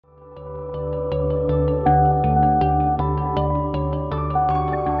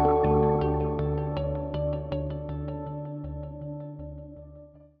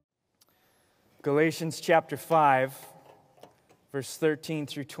Galatians chapter 5, verse 13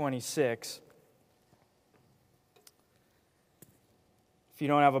 through 26. If you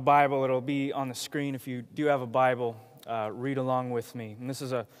don't have a Bible, it'll be on the screen. If you do have a Bible, read along with me. And this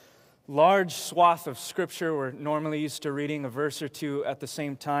is a large swath of Scripture. We're normally used to reading a verse or two at the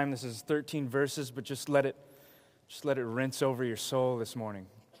same time. This is 13 verses, but just let it rinse over your soul this morning.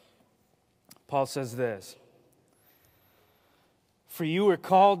 Paul says this: "For you were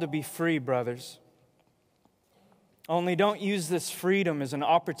called to be free, brothers. Only don't use this freedom as an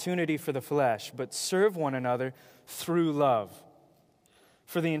opportunity for the flesh, but serve one another through love.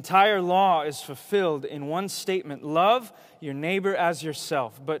 For the entire law is fulfilled in one statement: love your neighbor as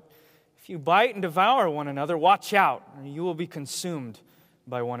yourself. But if you bite and devour one another, watch out, or you will be consumed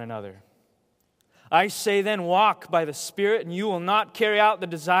by one another. I say then, walk by the Spirit, and you will not carry out the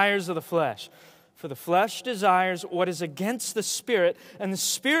desires of the flesh. For the flesh desires what is against the Spirit, and the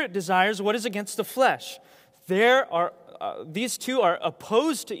Spirit desires what is against the flesh. These two are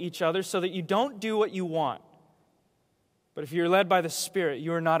opposed to each other, so that you don't do what you want. But if you're led by the Spirit,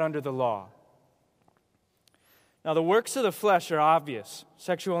 you are not under the law. Now the works of the flesh are obvious: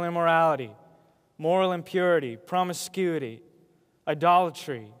 sexual immorality, moral impurity, promiscuity,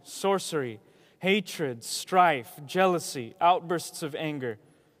 idolatry, sorcery, hatred, strife, jealousy, outbursts of anger,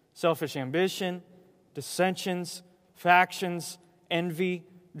 selfish ambition, dissensions, factions, envy,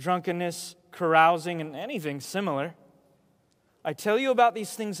 drunkenness, carousing, and anything similar. I tell you about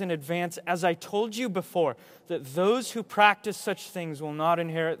these things in advance, as I told you before, that those who practice such things will not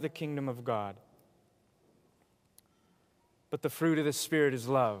inherit the kingdom of God. But the fruit of the Spirit is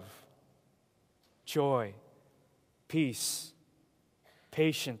love, joy, peace,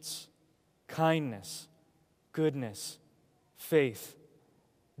 patience, kindness, goodness, faith,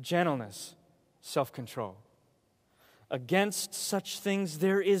 gentleness, self-control. Against such things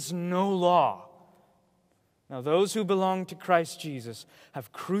there is no law. Now those who belong to Christ Jesus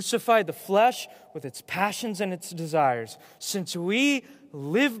have crucified the flesh with its passions and its desires. Since we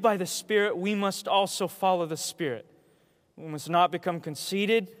live by the Spirit, we must also follow the Spirit. We must not become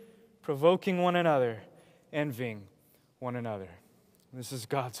conceited, provoking one another, envying one another." This is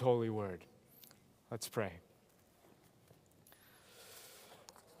God's holy word. Let's pray.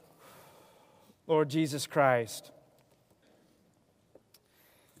 Lord Jesus Christ,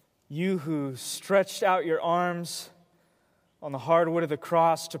 you who stretched out your arms on the hard wood of the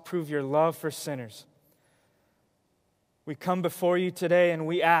cross to prove your love for sinners, we come before you today and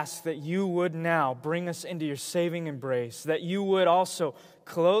we ask that you would now bring us into your saving embrace, that you would also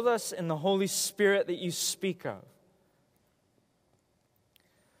clothe us in the Holy Spirit that you speak of,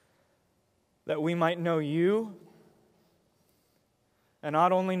 that we might know you, and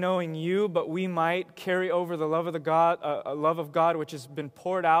not only knowing you, but we might carry over the love of God which has been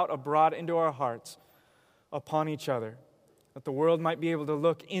poured out abroad into our hearts upon each other, that the world might be able to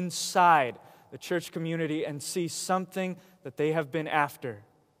look inside the church community and see something that they have been after,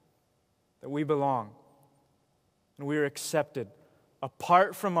 that we belong and we are accepted,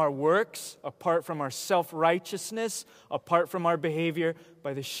 apart from our works, apart from our self-righteousness, apart from our behavior,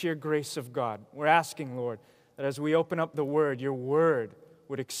 by the sheer grace of God. We're asking, Lord, that as we open up the Word, your Word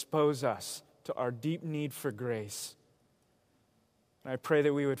would expose us to our deep need for grace. And I pray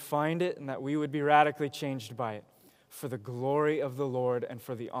that we would find it and that we would be radically changed by it, for the glory of the Lord and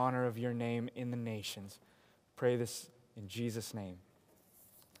for the honor of your name in the nations. Pray this in Jesus' name.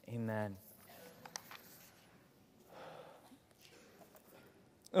 Amen.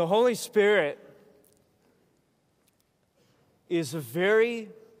 The Holy Spirit is a very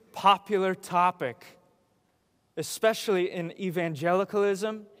popular topic, especially in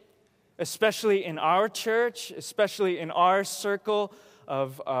evangelicalism, especially in our church, especially in our circle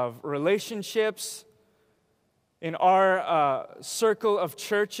of relationships, in our circle of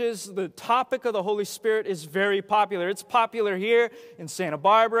churches. The topic of the Holy Spirit is very popular. It's popular here in Santa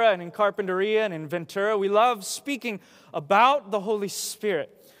Barbara and in Carpinteria and in Ventura. We love speaking about the Holy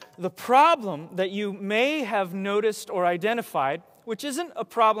Spirit. The problem that you may have noticed or identified, which isn't a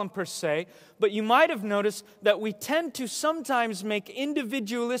problem per se, but you might have noticed that we tend to sometimes make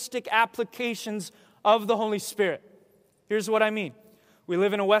individualistic applications of the Holy Spirit. Here's what I mean. We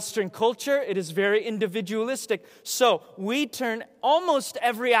live in a Western culture. It is very individualistic. So we turn almost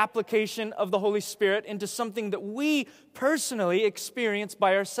every application of the Holy Spirit into something that we personally experience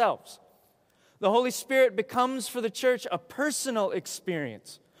by ourselves. The Holy Spirit becomes for the church a personal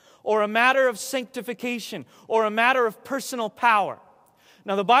experience, or a matter of sanctification, or a matter of personal power.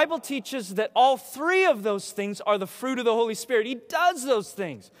 Now, the Bible teaches that all three of those things are the fruit of the Holy Spirit. He does those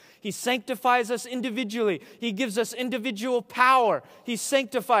things. He sanctifies us individually. He gives us individual power. He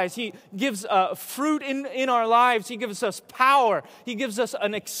sanctifies. He gives fruit in our lives. He gives us power. He gives us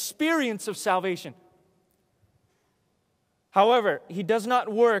an experience of salvation. However, He does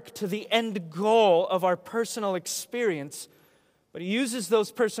not work to the end goal of our personal experience, but He uses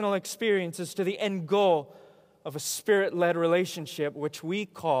those personal experiences to the end goal of a Spirit-led relationship, which we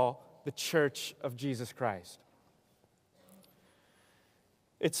call the Church of Jesus Christ.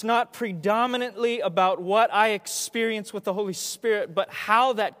 It's not predominantly about what I experience with the Holy Spirit, but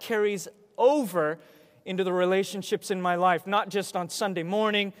how that carries over into the relationships in my life, not just on Sunday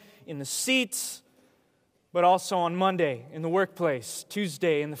morning in the seats, but also on Monday in the workplace,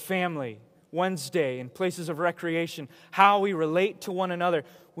 Tuesday in the family, Wednesday in places of recreation, how we relate to one another.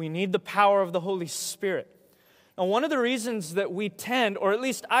 We need the power of the Holy Spirit. Now, one of the reasons that we tend, or at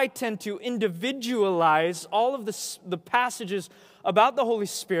least I tend to individualize all of the passages about the Holy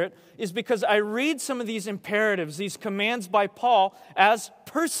Spirit is because I read some of these imperatives, these commands by Paul as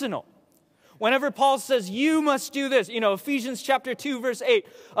personal. Whenever Paul says, you must do this, Ephesians chapter 2, verse 8,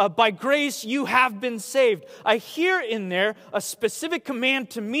 by grace you have been saved. I hear in there a specific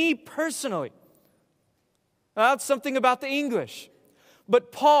command to me personally. Now, that's something about the English.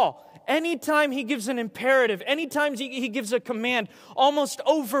 But Paul, anytime he gives an imperative, anytime he gives a command, almost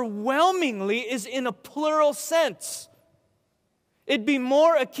overwhelmingly is in a plural sense. It'd be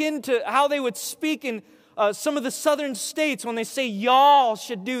more akin to how they would speak in some of the southern states when they say, y'all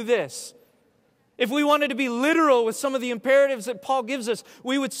should do this. If we wanted to be literal with some of the imperatives that Paul gives us,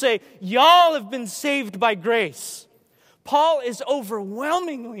 we would say, y'all have been saved by grace. Paul is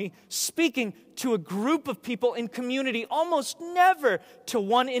overwhelmingly speaking to a group of people in community, almost never to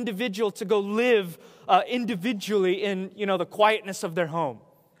one individual to go live individually in, the quietness of their home.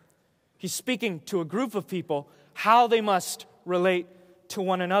 He's speaking to a group of people how they must relate to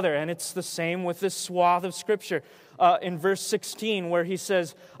one another. And it's the same with this swath of Scripture. In verse 16 where he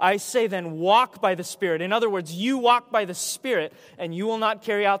says, I say then, walk by the Spirit. In other words, you walk by the Spirit and you will not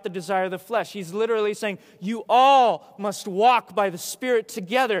carry out the desire of the flesh. He's literally saying, you all must walk by the Spirit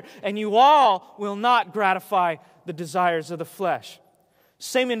together and you all will not gratify the desires of the flesh.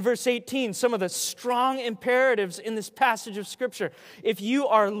 Same in verse 18, some of the strong imperatives in this passage of Scripture. If you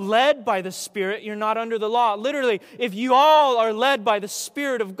are led by the Spirit, you're not under the law. Literally, if you all are led by the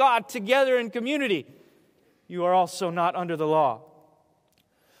Spirit of God together in community, you are also not under the law.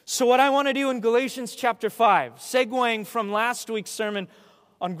 So what I want to do in Galatians chapter 5, segueing from last week's sermon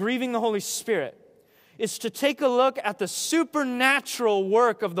on grieving the Holy Spirit, is to take a look at the supernatural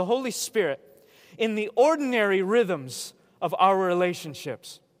work of the Holy Spirit in the ordinary rhythms of our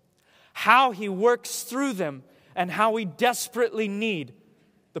relationships, how He works through them, and how we desperately need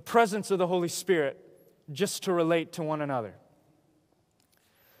the presence of the Holy Spirit just to relate to one another.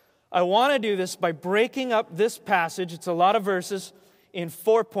 I want to do this by breaking up this passage, it's a lot of verses, in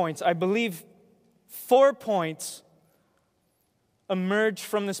 4 points. I believe 4 points emerge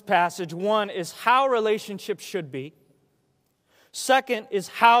from this passage. One is how relationships should be. Second is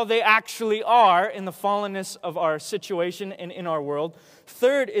how they actually are in the fallenness of our situation and in our world.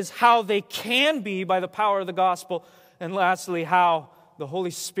 Third is how they can be by the power of the gospel. And lastly, how the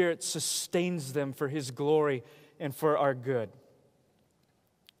Holy Spirit sustains them for His glory and for our good.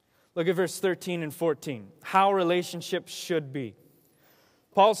 Look at verse 13 and 14. How relationships should be.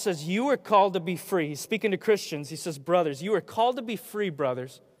 Paul says, you are called to be free. He's speaking to Christians. He says, brothers, you are called to be free,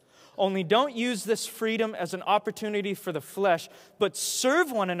 brothers. Only don't use this freedom as an opportunity for the flesh, but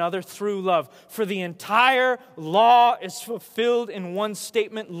serve one another through love. For the entire law is fulfilled in one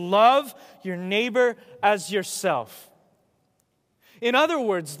statement: love your neighbor as yourself. In other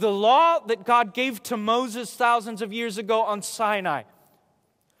words, the law that God gave to Moses thousands of years ago on Sinai,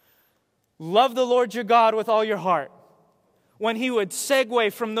 love the Lord your God with all your heart. When he would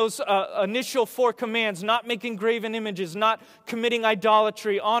segue from those initial 4 commands, not making graven images, not committing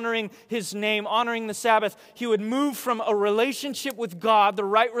idolatry, honoring His name, honoring the Sabbath, he would move from a relationship with God, the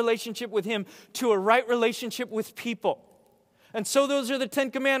right relationship with Him, to a right relationship with people. And so those are the 10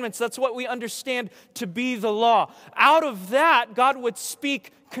 commandments. That's what we understand to be the law. Out of that, God would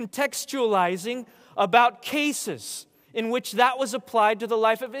speak contextualizing about cases in which that was applied to the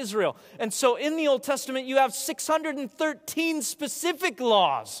life of Israel. And so in the Old Testament, you have 613 specific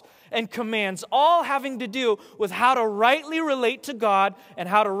laws and commands, all having to do with how to rightly relate to God and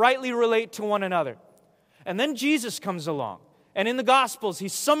how to rightly relate to one another. And then Jesus comes along, And in the Gospels, he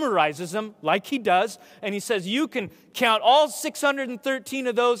summarizes them like he does, and he says you can count all 613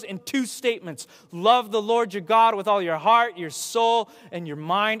 of those in 2 statements. Love the Lord your God with all your heart, your soul, and your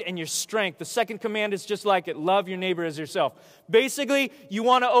mind, and your strength. The second command is just like it. Love your neighbor as yourself. Basically, you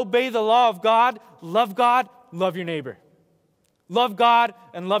want to obey the law of God, love your neighbor. Love God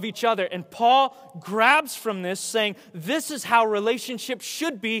and love each other. And Paul grabs from this saying, this is how relationships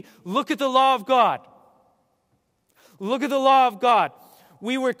should be. Look at the law of God. Look at the law of God.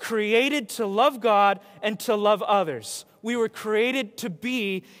 We were created to love God and to love others. We were created to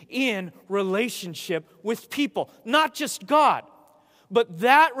be in relationship with people, not just God. But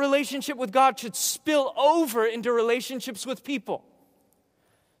that relationship with God should spill over into relationships with people.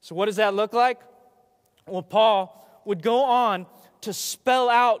 So what does that look like? Well, Paul would go on to spell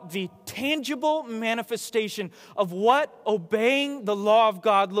out the tangible manifestation of what obeying the law of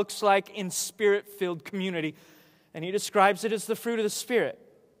God looks like in Spirit-filled community. And he describes it as the fruit of the Spirit.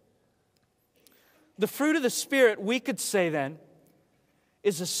 The fruit of the Spirit, we could say then,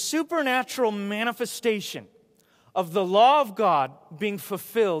 is a supernatural manifestation of the law of God being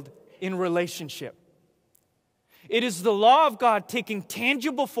fulfilled in relationship. It is the law of God taking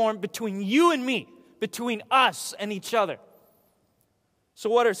tangible form between you and me, between us and each other. So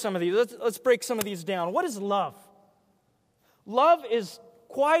what are some of these? Let's break some of these down. What is love? Love is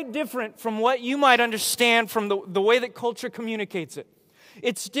quite different from what you might understand from the way that culture communicates it.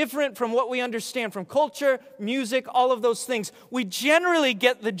 It's different from what we understand from culture, music, all of those things. We generally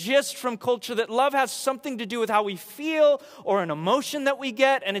get the gist from culture that love has something to do with how we feel or an emotion that we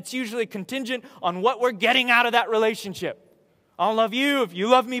get, and it's usually contingent on what we're getting out of that relationship. I'll love you if you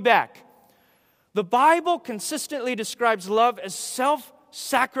love me back. The Bible consistently describes love as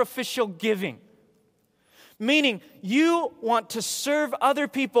self-sacrificial giving. Meaning, you want to serve other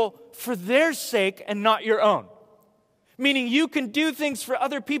people for their sake and not your own. Meaning, you can do things for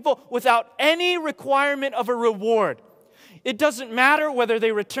other people without any requirement of a reward. It doesn't matter whether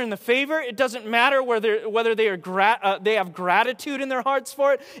they return the favor. It doesn't matter whether they have gratitude in their hearts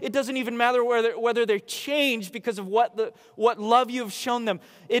for it. It doesn't even matter whether they're changed because of what love you have shown them.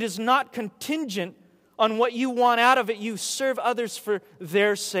 It is not contingent on what you want out of it. You serve others for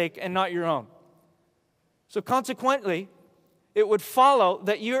their sake and not your own. So consequently, it would follow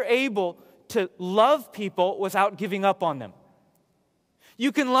that you're able to love people without giving up on them.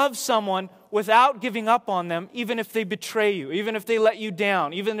 You can love someone without giving up on them, even if they betray you, even if they let you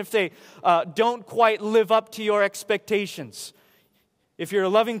down, even if they don't quite live up to your expectations. If you're a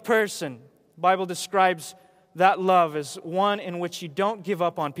loving person, the Bible describes that love as one in which you don't give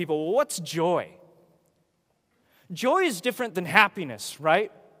up on people. Well, what's joy? Joy is different than happiness,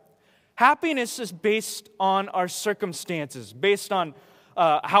 right? Happiness is based on our circumstances, based on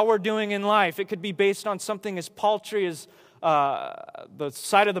how we're doing in life. It could be based on something as paltry as the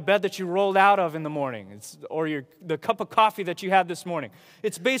side of the bed that you rolled out of in the morning, or the cup of coffee that you had this morning.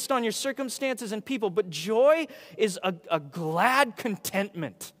 It's based on your circumstances and people, but joy is a glad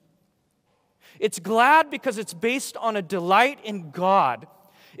contentment. It's glad because it's based on a delight in God.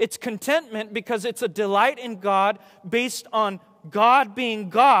 It's contentment because it's a delight in God based on God being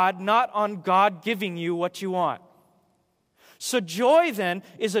God, not on God giving you what you want. So joy then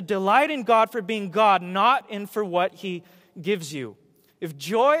is a delight in God for being God, not in for what He gives you. If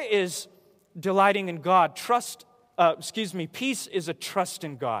joy is delighting in God, peace is a trust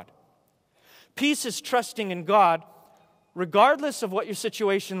in God. Peace is trusting in God regardless of what your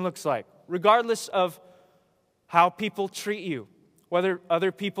situation looks like, regardless of how people treat you, whether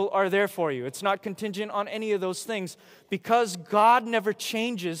other people are there for you. It's not contingent on any of those things because God never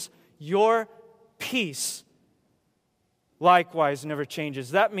changes. Your peace likewise never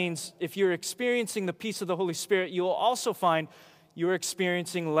changes. That means if you're experiencing the peace of the Holy Spirit, you will also find you're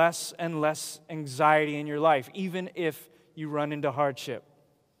experiencing less and less anxiety in your life, even if you run into hardship.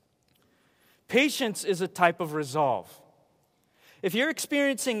 Patience is a type of resolve. If you're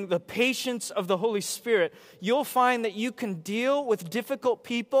experiencing the patience of the Holy Spirit, you'll find that you can deal with difficult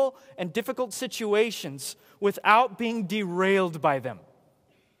people and difficult situations without being derailed by them.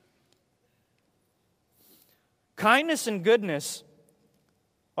 Kindness and goodness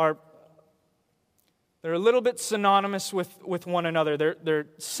they're a little bit synonymous with one another. They're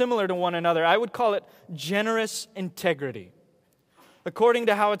similar to one another. I would call it generous integrity. According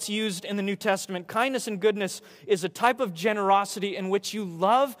to how it's used in the New Testament, kindness and goodness is a type of generosity in which you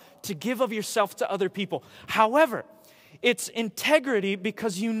love to give of yourself to other people. However, it's integrity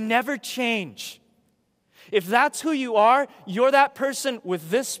because you never change. If that's who you are, you're that person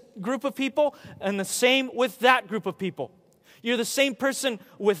with this group of people and the same with that group of people. You're the same person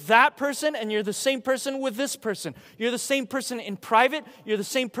with that person, and you're the same person with this person. You're the same person in private. You're the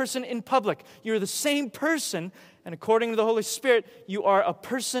same person in public. You're the same person, and according to the Holy Spirit, you are a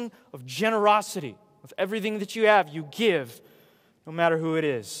person of generosity. With everything that you have, you give, no matter who it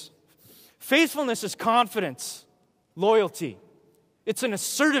is. Faithfulness is confidence, loyalty. It's an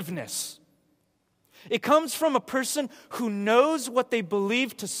assertiveness. It comes from a person who knows what they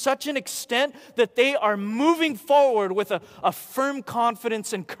believe to such an extent that they are moving forward with a firm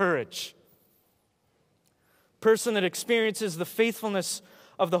confidence and courage. A person that experiences the faithfulness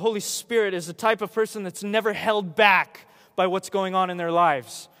of the Holy Spirit is the type of person that's never held back by what's going on in their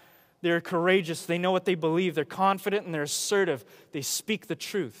lives. They're courageous. They know what they believe. They're confident and they're assertive. They speak the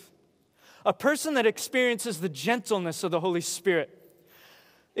truth. A person that experiences the gentleness of the Holy Spirit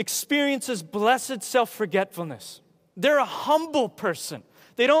experiences blessed self-forgetfulness. They're a humble person.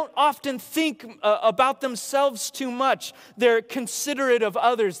 They don't often think about themselves too much. They're considerate of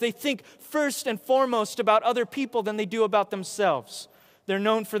others. They think first and foremost about other people than they do about themselves. They're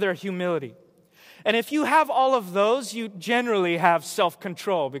known for their humility. And if you have all of those, you generally have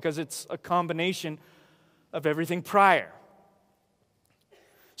self-control because it's a combination of everything prior.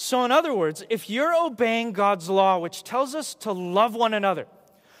 So in other words, if you're obeying God's law, which tells us to love one another,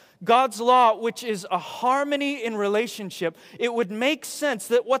 God's law, which is a harmony in relationship, it would make sense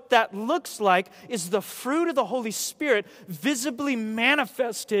that what that looks like is the fruit of the Holy Spirit visibly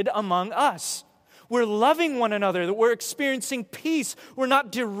manifested among us. We're loving one another, that we're experiencing peace. We're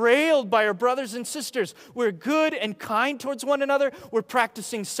not derailed by our brothers and sisters. We're good and kind towards one another. We're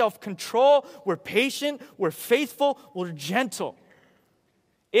practicing self-control. We're patient. We're faithful. We're gentle.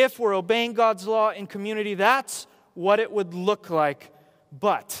 If we're obeying God's law in community, that's what it would look like.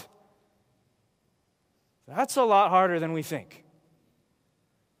 But that's a lot harder than we think.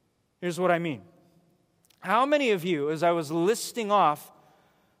 Here's what I mean. How many of you, as I was listing off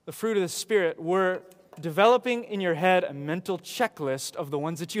the fruit of the Spirit, were developing in your head a mental checklist of the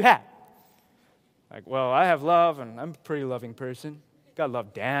ones that you had? Like, well, I have love, and I'm a pretty loving person. Got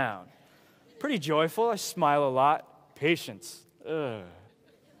love down. Pretty joyful. I smile a lot. Patience. Ugh.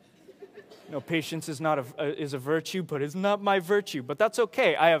 Patience is not is a virtue, but it's not my virtue. But that's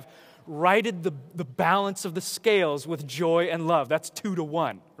okay. I have righted the balance of the scales with joy and love. That's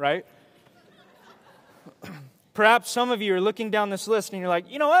 2-to-1, right? Perhaps some of you are looking down this list and you're like,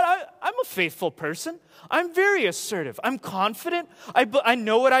 you know what? I'm a faithful person. I'm very assertive. I'm confident. I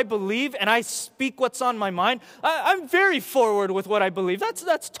know what I believe, and I speak what's on my mind. I'm very forward with what I believe.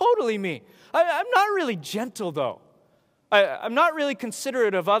 That's totally me. I'm not really gentle, though. I'm not really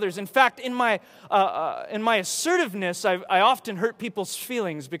considerate of others. In fact, in my assertiveness, I often hurt people's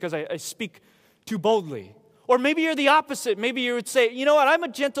feelings because I speak too boldly. Or maybe you're the opposite. Maybe you would say, you know what, I'm a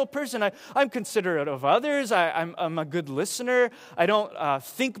gentle person. I'm considerate of others. I'm a good listener. I don't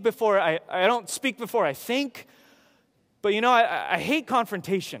think before I don't speak before I think. But I hate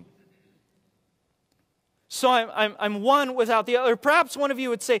confrontation. So I'm one without the other. Perhaps one of you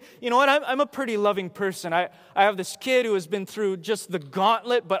would say, you know what, I'm a pretty loving person. I have this kid who has been through just the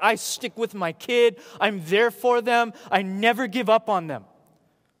gauntlet, but I stick with my kid. I'm there for them. I never give up on them.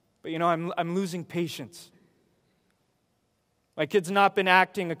 But I'm losing patience. My kid's not been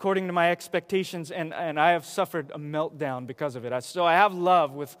acting according to my expectations, and I have suffered a meltdown because of it. So I have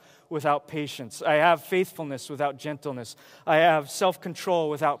love without patience. I have faithfulness without gentleness. I have self-control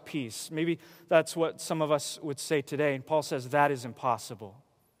without peace. Maybe that's what some of us would say today, and Paul says that is impossible.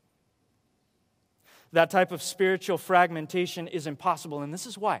 That type of spiritual fragmentation is impossible, and this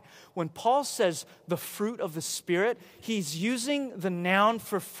is why. When Paul says the fruit of the Spirit, he's using the noun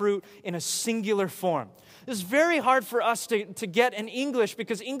for fruit in a singular form. This is very hard for us to get in English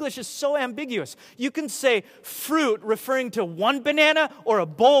because English is so ambiguous. You can say fruit referring to one banana or a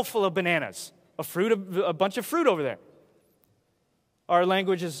bowl full of bananas. A bunch of fruit over there. Our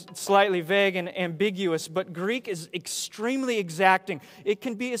language is slightly vague and ambiguous, but Greek is extremely exacting. It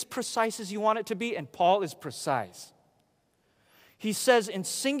can be as precise as you want it to be, and Paul is precise. He says in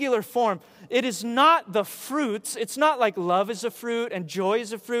singular form, it is not the fruits. It's not like love is a fruit and joy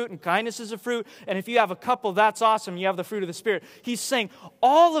is a fruit and kindness is a fruit. And if you have a couple, that's awesome. You have the fruit of the Spirit. He's saying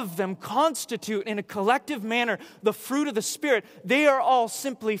all of them constitute in a collective manner the fruit of the Spirit. They are all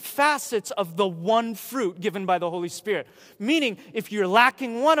simply facets of the one fruit given by the Holy Spirit. Meaning, if you're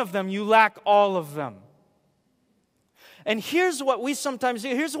lacking one of them, you lack all of them. And here's what we sometimes do.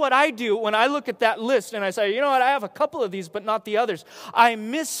 Here's what I do when I look at that list and I say, you know what, I have a couple of these, but not the others. I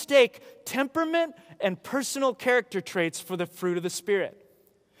mistake temperament and personal character traits for the fruit of the Spirit.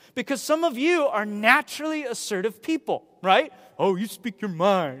 Because some of you are naturally assertive people, right? Oh, you speak your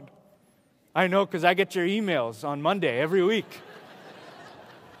mind. I know, because I get your emails on Monday every week.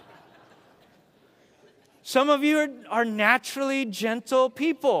 Some of you are naturally gentle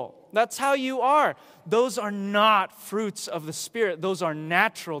people. That's how you are. Those are not fruits of the Spirit. Those are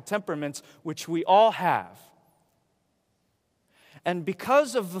natural temperaments, which we all have. And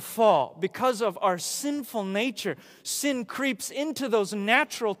because of the fall, because of our sinful nature, sin creeps into those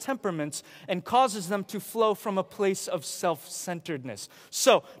natural temperaments and causes them to flow from a place of self-centeredness.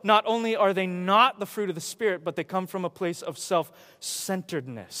 So, not only are they not the fruit of the Spirit, but they come from a place of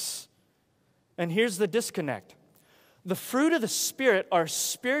self-centeredness. And here's the disconnect. The fruit of the Spirit are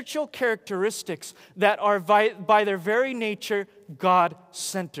spiritual characteristics that are by their very nature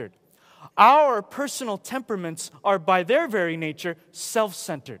God-centered. Our personal temperaments are by their very nature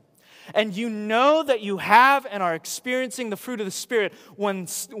self-centered. And you know that you have and are experiencing the fruit of the Spirit when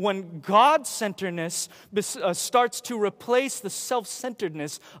God-centeredness starts to replace the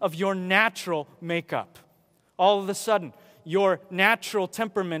self-centeredness of your natural makeup. All of a sudden, your natural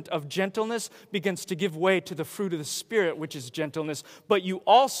temperament of gentleness begins to give way to the fruit of the Spirit, which is gentleness, but you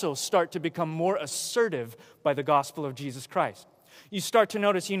also start to become more assertive by the gospel of Jesus Christ. You start to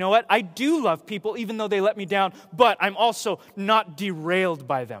notice, you know what? I do love people even though they let me down, but I'm also not derailed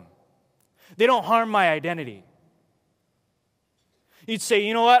by them. They don't harm my identity. You'd say,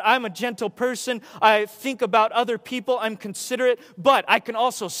 you know what? I'm a gentle person. I think about other people. I'm considerate, but I can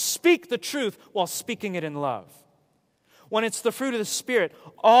also speak the truth while speaking it in love. When it's the fruit of the Spirit,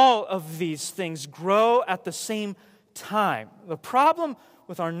 all of these things grow at the same time. The problem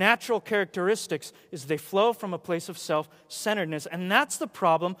with our natural characteristics is they flow from a place of self-centeredness, and that's the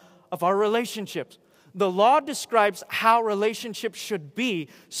problem of our relationships. The law describes how relationships should be.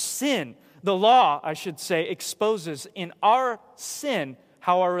 Sin, the law, I should say, exposes in our sin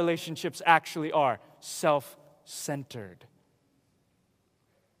how our relationships actually are, self-centered.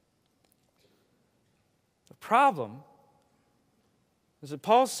 The problem is that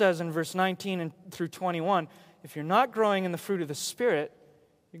Paul says in verse 19 and through 21, if you're not growing in the fruit of the Spirit,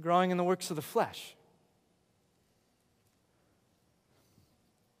 you're growing in the works of the flesh.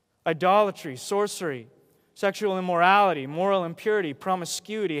 Idolatry, sorcery, sexual immorality, moral impurity,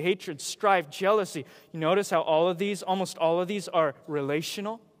 promiscuity, hatred, strife, jealousy. You notice how almost all of these are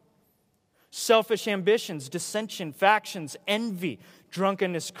relational? Selfish ambitions, dissension, factions, envy,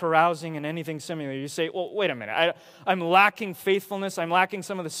 drunkenness, carousing, and anything similar. You say, well, wait a minute. I'm lacking faithfulness. I'm lacking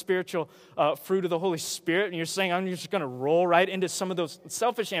some of the spiritual fruit of the Holy Spirit. And you're saying I'm just going to roll right into some of those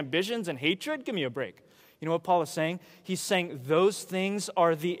selfish ambitions and hatred? Give me a break. You know what Paul is saying? He's saying those things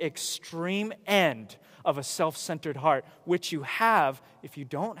are the extreme end of a self-centered heart, which you have if you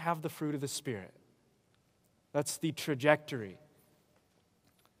don't have the fruit of the Spirit. That's the trajectory.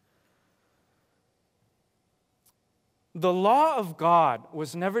 The law of God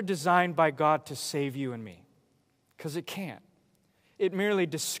was never designed by God to save you and me, because it can't. It merely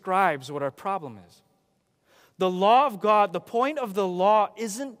describes what our problem is. The law of God, the point of the law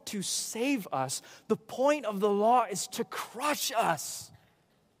isn't to save us. The point of the law is to crush us.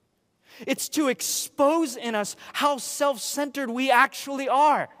 It's to expose in us how self-centered we actually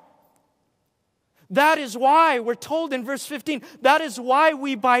are. That is why we're told in verse 15, that is why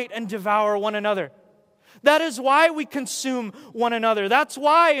we bite and devour one another. That is why we consume one another. That's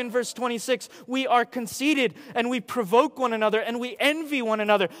why in verse 26 we are conceited and we provoke one another and we envy one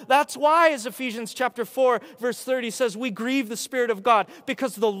another. That's why, as Ephesians chapter 4 verse 30 says, we grieve the Spirit of God,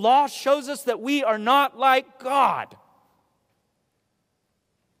 because the law shows us that we are not like God.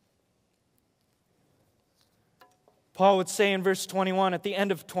 Paul would say in verse 21, at the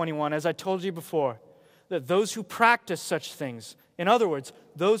end of 21, as I told you before, that those who practice such things, in other words,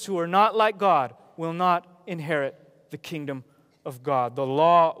 those who are not like God, will not inherit the kingdom of God. The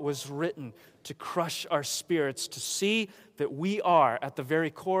law was written to crush our spirits, to see that we are, at the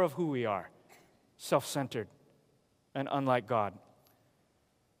very core of who we are, self-centered and unlike God.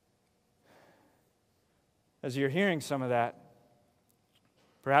 As you're hearing some of that,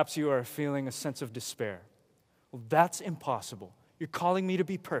 perhaps you are feeling a sense of despair. Well, that's impossible. You're calling me to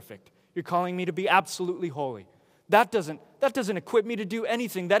be perfect. You're calling me to be absolutely holy. That doesn't equip me to do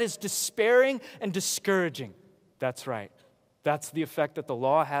anything. That is despairing and discouraging. That's right. That's the effect that the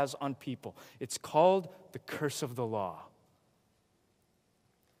law has on people. It's called the curse of the law.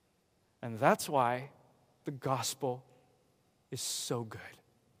 And that's why the gospel is so good.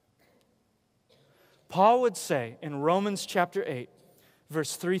 Paul would say in Romans chapter 8,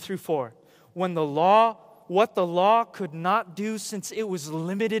 verse 3 through 4, what the law could not do since it was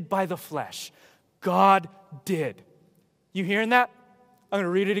limited by the flesh, God did. You hearing that? I'm going to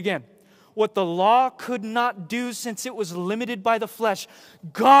read it again. What the law could not do since it was limited by the flesh,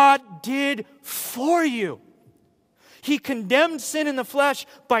 God did for you. He condemned sin in the flesh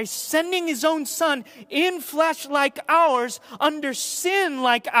by sending His own Son in flesh like ours, under sin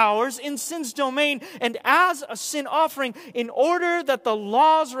like ours, in sin's domain, and as a sin offering, in order that the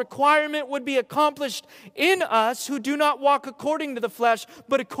law's requirement would be accomplished in us who do not walk according to the flesh,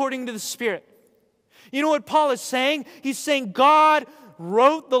 but according to the Spirit. You know what Paul is saying? He's saying God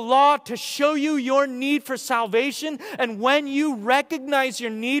wrote the law to show you your need for salvation, and when you recognize your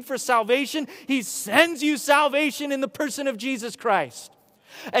need for salvation, He sends you salvation in the person of Jesus Christ.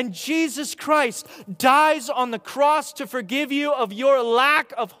 And Jesus Christ dies on the cross to forgive you of your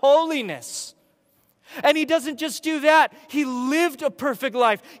lack of holiness. And He doesn't just do that. He lived a perfect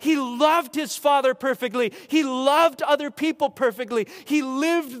life. He loved His Father perfectly. He loved other people perfectly. He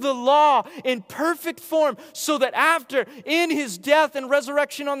lived the law in perfect form so that after, in His death and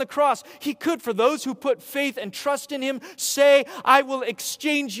resurrection on the cross, He could, for those who put faith and trust in Him, say, I will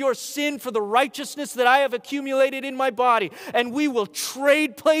exchange your sin for the righteousness that I have accumulated in my body. And we will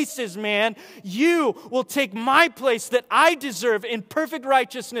trade places, man. You will take my place that I deserve in perfect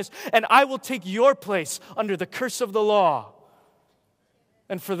righteousness, and I will take your place under the curse of the law.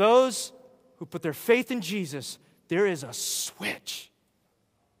 And for those who put their faith in Jesus, there is a switch.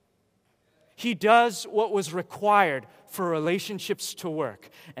 He does what was required for relationships to work.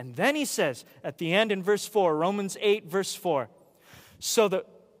 And then He says at the end in verse 4, Romans 8, verse 4, so that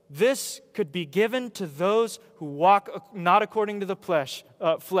this could be given to those who walk not according to the flesh,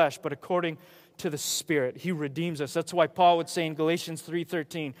 but according to the Spirit. He redeems us. That's why Paul would say in Galatians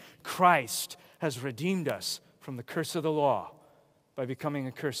 3:13, Christ has redeemed us from the curse of the law by becoming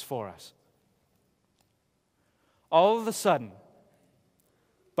a curse for us. All of a sudden,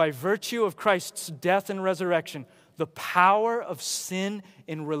 by virtue of Christ's death and resurrection, the power of sin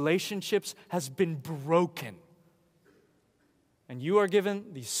in relationships has been broken. And you are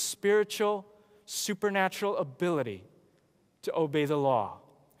given the spiritual, supernatural ability to obey the law.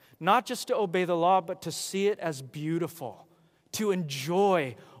 Not just to obey the law, but to see it as beautiful, to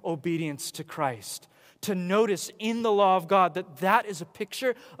enjoy obedience to Christ, to notice in the law of God that that is a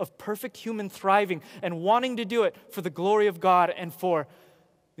picture of perfect human thriving and wanting to do it for the glory of God and for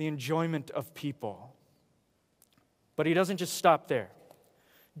the enjoyment of people. But He doesn't just stop there.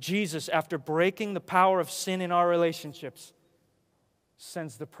 Jesus, after breaking the power of sin in our relationships,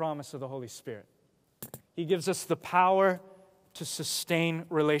 sends the promise of the Holy Spirit. He gives us the power to sustain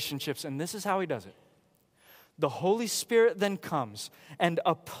relationships, and this is how He does it. The Holy Spirit then comes and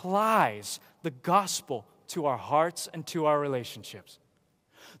applies the gospel to our hearts and to our relationships.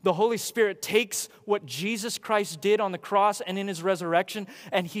 The Holy Spirit takes what Jesus Christ did on the cross and in His resurrection,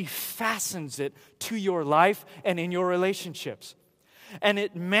 and He fastens it to your life and in your relationships. And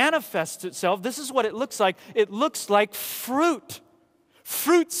it manifests itself. This is what it looks like. It looks like fruit.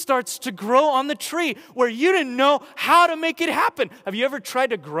 Fruit starts to grow on the tree where you didn't know how to make it happen. Have you ever tried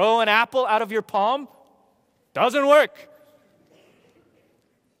to grow an apple out of your palm? Doesn't work.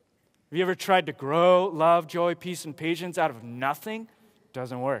 Have you ever tried to grow love, joy, peace, and patience out of nothing?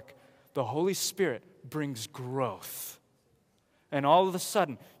 Doesn't work. The Holy Spirit brings growth. And all of a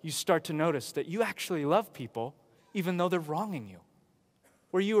sudden, you start to notice that you actually love people even though they're wronging you,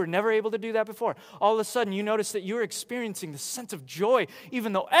 where you were never able to do that before. All of a sudden, you notice that you're experiencing the sense of joy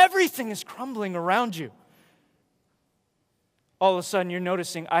even though everything is crumbling around you. All of a sudden, you're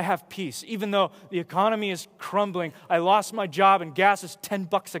noticing, I have peace. Even though the economy is crumbling, I lost my job and gas is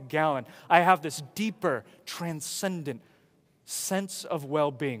 $10 a gallon. I have this deeper, transcendent sense of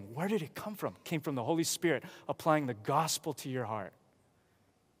well-being. Where did it come from? It came from the Holy Spirit applying the gospel to your heart.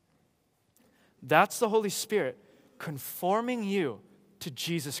 That's the Holy Spirit conforming you to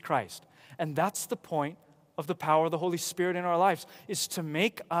Jesus Christ. And that's the point of the power of the Holy Spirit in our lives, is to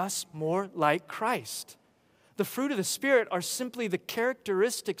make us more like Christ. The fruit of the Spirit are simply the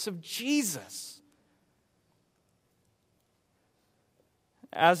characteristics of Jesus.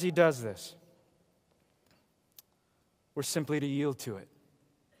 As He does this, we're simply to yield to it.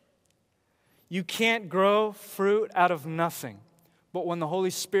 You can't grow fruit out of nothing, but when the Holy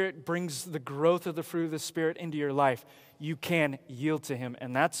Spirit brings the growth of the fruit of the Spirit into your life, you can yield to Him.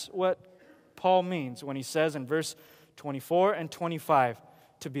 And that's what Paul means when he says in verse 24 and 25,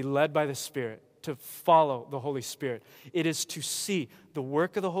 to be led by the Spirit, to follow the Holy Spirit. It is to see the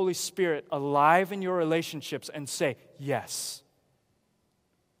work of the Holy Spirit alive in your relationships and say, yes.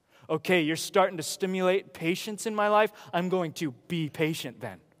 Okay, you're starting to stimulate patience in my life. I'm going to be patient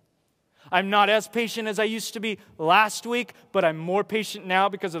then. I'm not as patient as I used to be last week, but I'm more patient now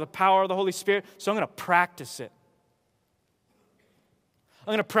because of the power of the Holy Spirit, so I'm going to practice it. I'm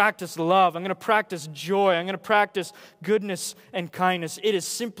going to practice love. I'm going to practice joy. I'm going to practice goodness and kindness. It is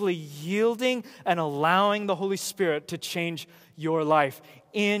simply yielding and allowing the Holy Spirit to change your life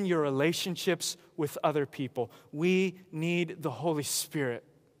in your relationships with other people. We need the Holy Spirit.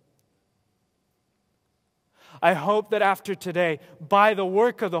 I hope that after today, by the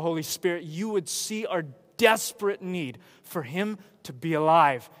work of the Holy Spirit, you would see our desperate need for Him to be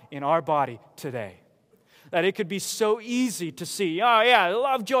alive in our body today. That it could be so easy to see, oh yeah,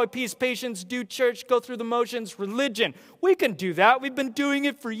 love, joy, peace, patience, do church, go through the motions, religion. We can do that. We've been doing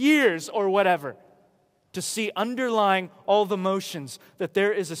it for years or whatever. To see underlying all the motions that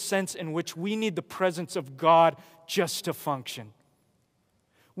there is a sense in which we need the presence of God just to function.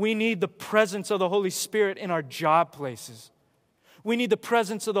 We need the presence of the Holy Spirit in our job places. We need the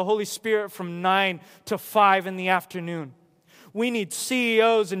presence of the Holy Spirit from 9 to 5 in the afternoon. We need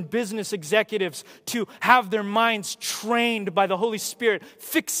CEOs and business executives to have their minds trained by the Holy Spirit,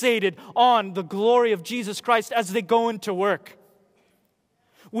 fixated on the glory of Jesus Christ as they go into work.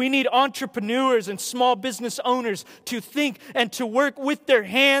 We need entrepreneurs and small business owners to think and to work with their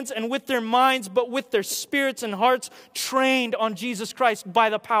hands and with their minds, but with their spirits and hearts trained on Jesus Christ by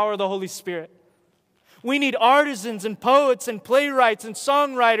the power of the Holy Spirit. We need artisans and poets and playwrights and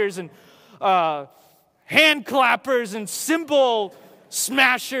songwriters and hand clappers and cymbal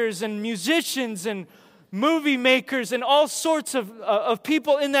smashers and musicians and movie makers and all sorts of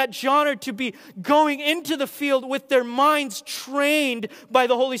people in that genre to be going into the field with their minds trained by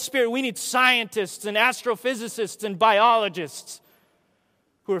the Holy Spirit. We need scientists and astrophysicists and biologists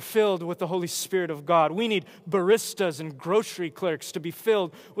who are filled with the Holy Spirit of God. We need baristas and grocery clerks to be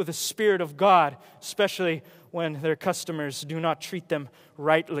filled with the Spirit of God, especially when their customers do not treat them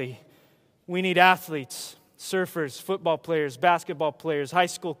rightly. We need athletes, surfers, football players, basketball players, high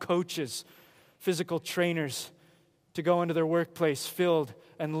school coaches, physical trainers to go into their workplace filled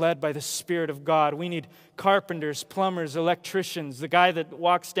and led by the Spirit of God. We need carpenters, plumbers, electricians, the guy that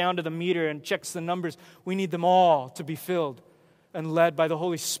walks down to the meter and checks the numbers. We need them all to be filled and led by the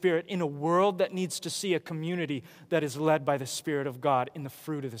Holy Spirit in a world that needs to see a community that is led by the Spirit of God in the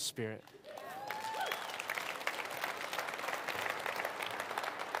fruit of the Spirit.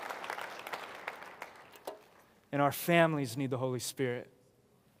 And our families need the Holy Spirit.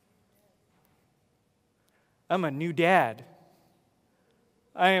 I'm a new dad.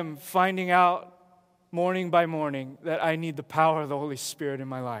 I am finding out morning by morning that I need the power of the Holy Spirit in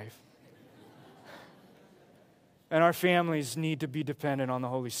my life. And our families need to be dependent on the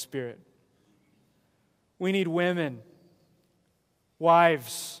Holy Spirit. We need women,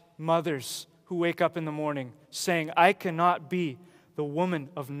 wives, mothers who wake up in the morning saying, I cannot be the woman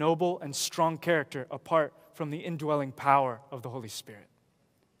of noble and strong character apart from the indwelling power of the Holy Spirit.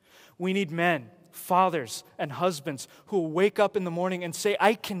 We need men, fathers and husbands who will wake up in the morning and say,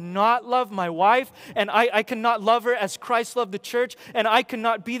 I cannot love my wife, and I cannot love her as Christ loved the church, and I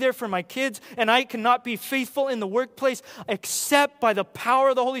cannot be there for my kids, and I cannot be faithful in the workplace except by the power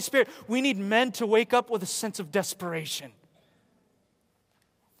of the Holy Spirit. We need men to wake up with a sense of desperation.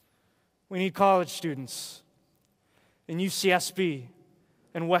 We need college students in UCSB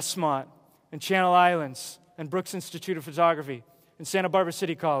and Westmont and Channel Islands and Brooks Institute of Photography and Santa Barbara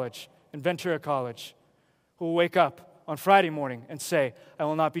City College and Ventura College, who will wake up on Friday morning and say, I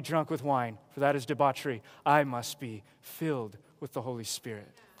will not be drunk with wine, for that is debauchery. I must be filled with the Holy Spirit.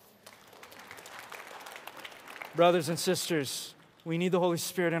 Brothers and sisters, we need the Holy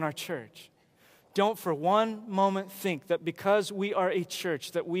Spirit in our church. Don't for one moment think that because we are a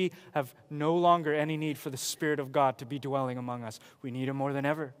church that we have no longer any need for the Spirit of God to be dwelling among us. We need Him more than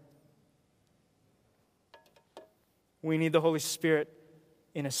ever. We need the Holy Spirit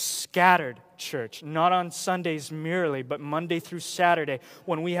in a scattered church, not on Sundays merely, but Monday through Saturday,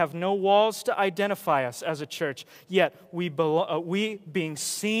 when we have no walls to identify us as a church, yet we being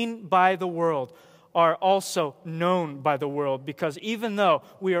seen by the world, are also known by the world, because even though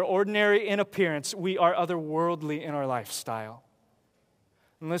we are ordinary in appearance, we are otherworldly in our lifestyle.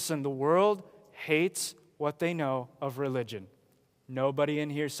 And listen, the world hates what they know of religion. Nobody in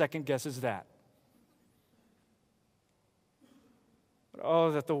here second guesses that. But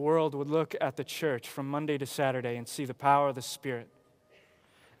oh, that the world would look at the church from Monday to Saturday and see the power of the Spirit,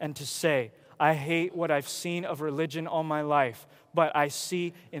 and to say, I hate what I've seen of religion all my life, but I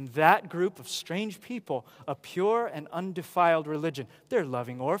see in that group of strange people a pure and undefiled religion. They're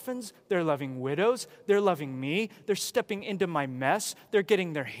loving orphans, they're loving widows, they're loving me, they're stepping into my mess, they're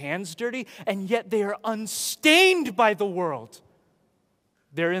getting their hands dirty, and yet they are unstained by the world.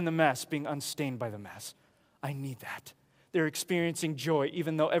 They're in the mess, being unstained by the mess. I need that. They're experiencing joy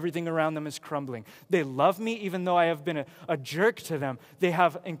even though everything around them is crumbling. They love me even though I have been a jerk to them. They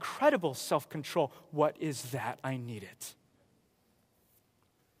have incredible self-control. What is that? I need it.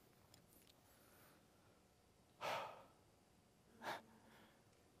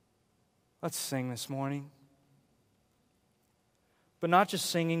 Let's sing this morning. But not just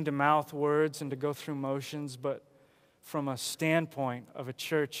singing to mouth words and to go through motions, but from a standpoint of a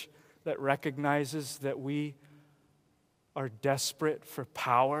church that recognizes that we are desperate for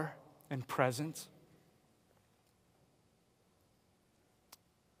power and presence.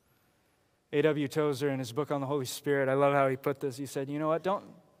 A.W. Tozer, in his book on the Holy Spirit, I love how he put this. He said, you know what,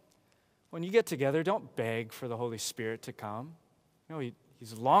 when you get together, don't beg for the Holy Spirit to come. No,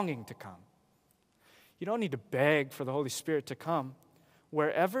 he's longing to come. You don't need to beg for the Holy Spirit to come.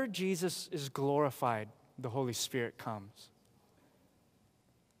 Wherever Jesus is glorified, the Holy Spirit comes.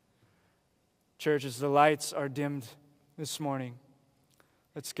 Church, as the lights are dimmed this morning,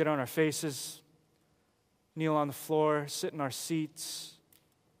 let's get on our faces, kneel on the floor, sit in our seats,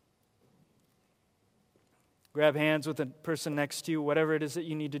 grab hands with the person next to you, whatever it is that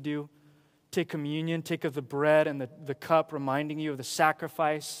you need to do. Take communion, take of the bread and the cup, reminding you of the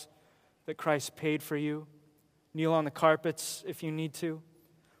sacrifice that Christ paid for you. Kneel on the carpets if you need to.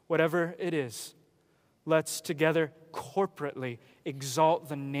 Whatever it is, let's together corporately exalt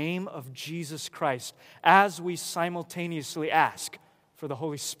the name of Jesus Christ as we simultaneously ask for the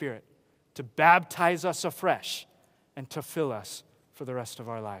Holy Spirit to baptize us afresh and to fill us for the rest of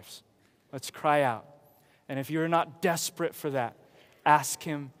our lives. Let's cry out. And if you're not desperate for that, ask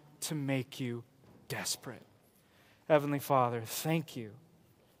Him to make you desperate. Heavenly Father, thank you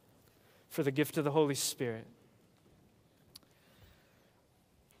for the gift of the Holy Spirit.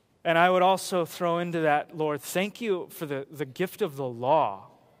 And I would also throw into that, Lord, thank you for the gift of the law.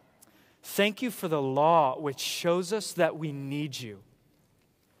 Thank you for the law which shows us that we need you.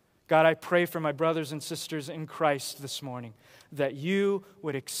 God, I pray for my brothers and sisters in Christ this morning that you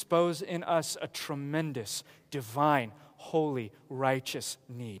would expose in us a tremendous, divine, holy, righteous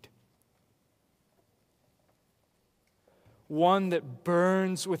need. One that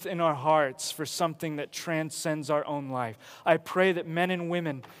burns within our hearts for something that transcends our own life. I pray that men and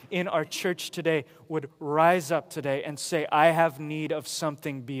women in our church today would rise up today and say, I have need of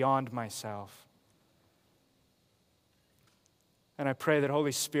something beyond myself. And I pray that,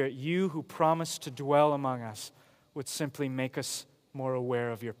 Holy Spirit, you who promised to dwell among us would simply make us more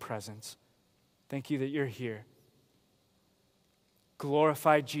aware of your presence. Thank you that you're here.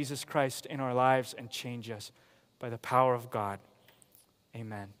 Glorify Jesus Christ in our lives and change us by the power of God.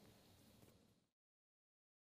 Amen.